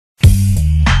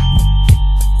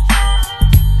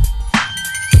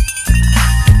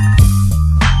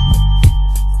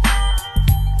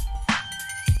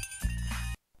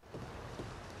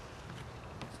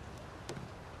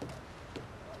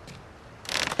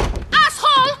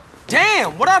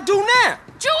Damn, what I do now?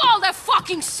 Do all the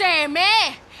fucking same,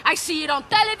 eh? I see it on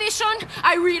television,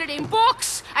 I read it in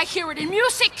books, I hear it in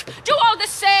music. Do all the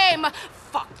same.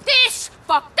 Fuck this,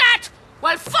 fuck that.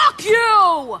 Well, fuck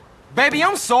you! Baby,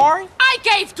 I'm sorry. I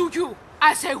gave to you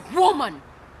as a woman.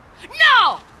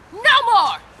 No! No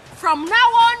more! From now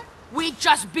on, we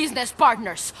just business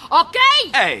partners, okay?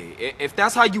 Hey, if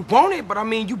that's how you want it, but I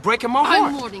mean, you breaking my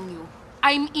heart. I'm warning you.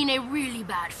 I'm in a really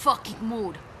bad fucking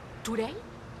mood. Today,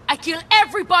 I kill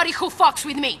everybody who fucks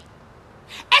with me.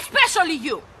 Especially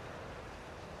you.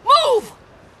 Move!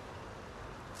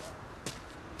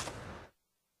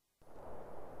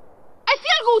 I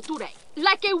feel good today.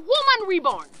 Like a woman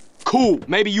reborn. Cool.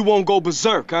 Maybe you won't go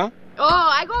berserk, huh? Oh,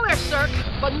 I go berserk,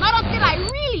 but not until I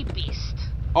really pissed.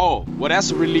 Oh, well,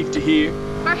 that's a relief to hear.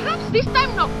 Perhaps this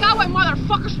time no cowboy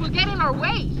motherfuckers will get in our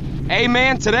way.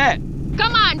 Amen to that.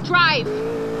 Come on, drive.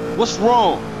 What's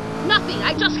wrong? Nothing,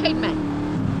 I just hate men.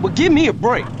 Well, give me a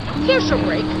break. Here's your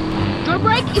break. Your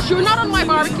break is you're not on my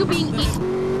barbecue being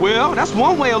eaten. Well, that's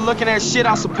one way of looking at shit,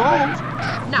 I suppose.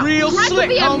 Now, Real try slick, to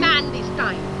be a homie. man this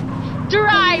time.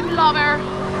 Drive, lover.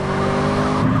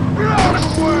 Get out of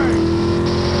the way!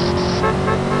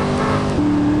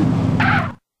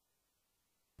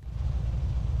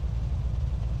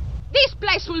 This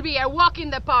place will be a walk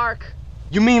in the park.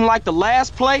 You mean like the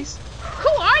last place? Who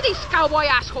are these cowboy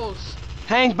assholes?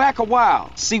 Hang back a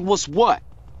while, see what's what.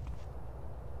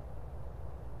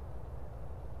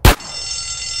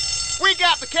 We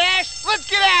got the cash. Let's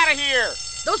get out of here.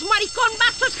 Those maricon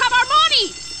bastards have our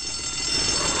money!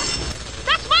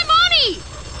 That's my money!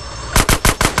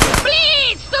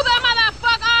 Bleeds to the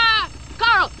motherfucker!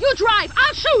 Carl, you drive,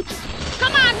 I'll shoot!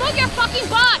 Come on, move your fucking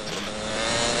butt!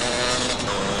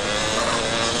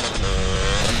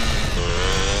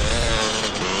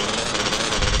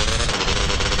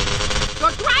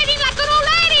 You're driving like an old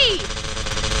lady!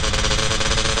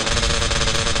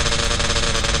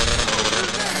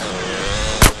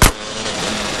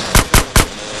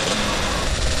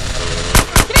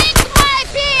 Drink my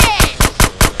piss!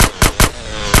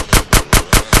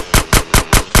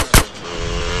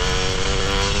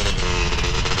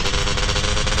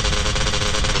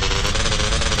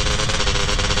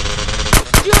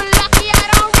 You're lucky I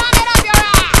don't run it up your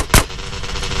ass!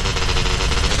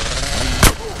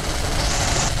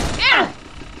 Yeah.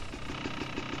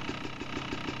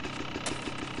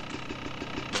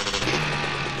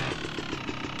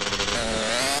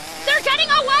 They're getting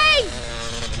away!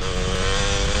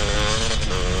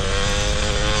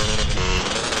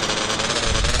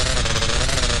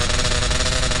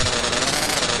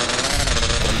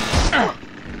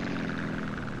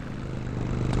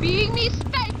 Big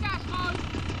mistake, asshole!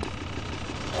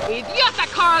 Idiota,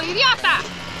 Carl, idiota!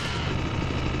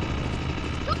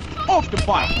 Off the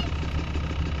bike.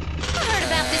 I heard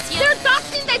about this They're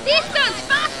ducks in the distance!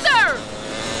 Faster!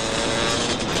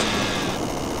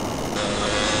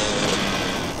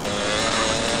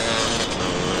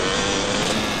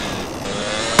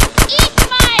 Eat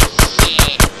my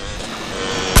shit!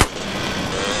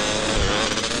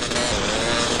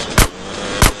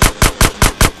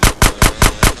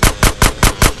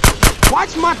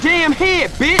 Watch my damn head,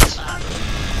 bitch!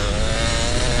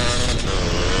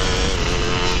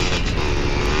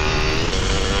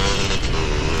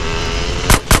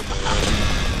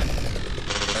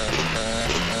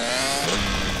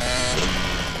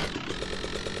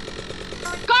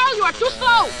 Carl, you are too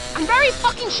slow! I'm very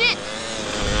fucking shit!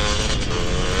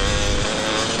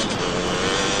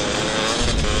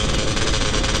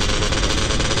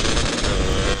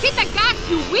 Hit the gas,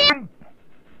 you weird!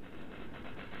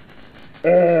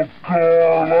 Oh,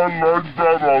 Carl, I like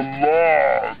that a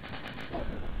lot.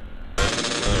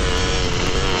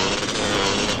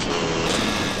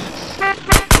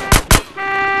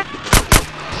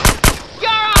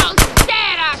 You're all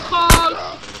dead, assholes!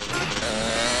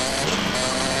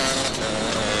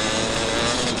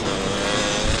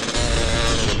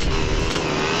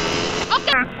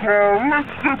 Okay. Carl,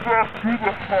 let's get back to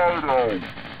the hideout.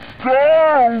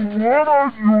 Carl, what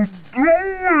are you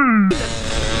doing?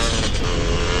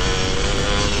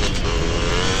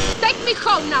 Take me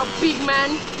home now, big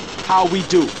man. How we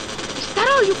do? Is that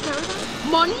all you care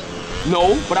about? Money?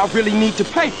 No, but I really need to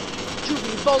pay. You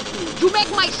revolt me. You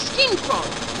make my skin crawl.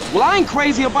 Well, I ain't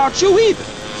crazy about you either.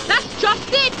 That's just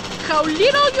it. How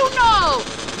little you know.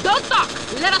 Don't talk.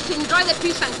 Let us enjoy the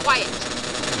peace and quiet.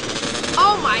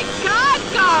 Oh my God,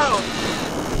 Carl!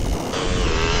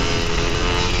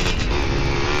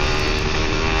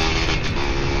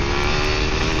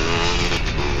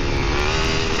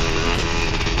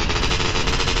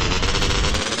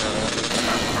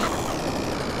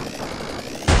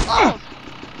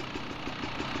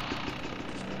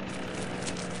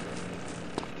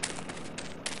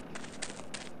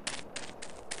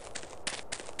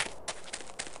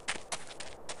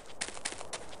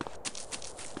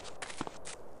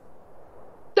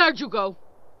 There you go.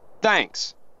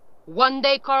 Thanks. One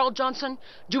day, Carl Johnson,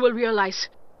 you will realize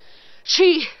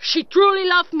she truly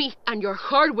loved me, and your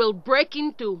heart will break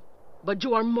in two. But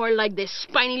you are more like the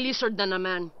spiny lizard than a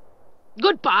man.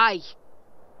 Goodbye.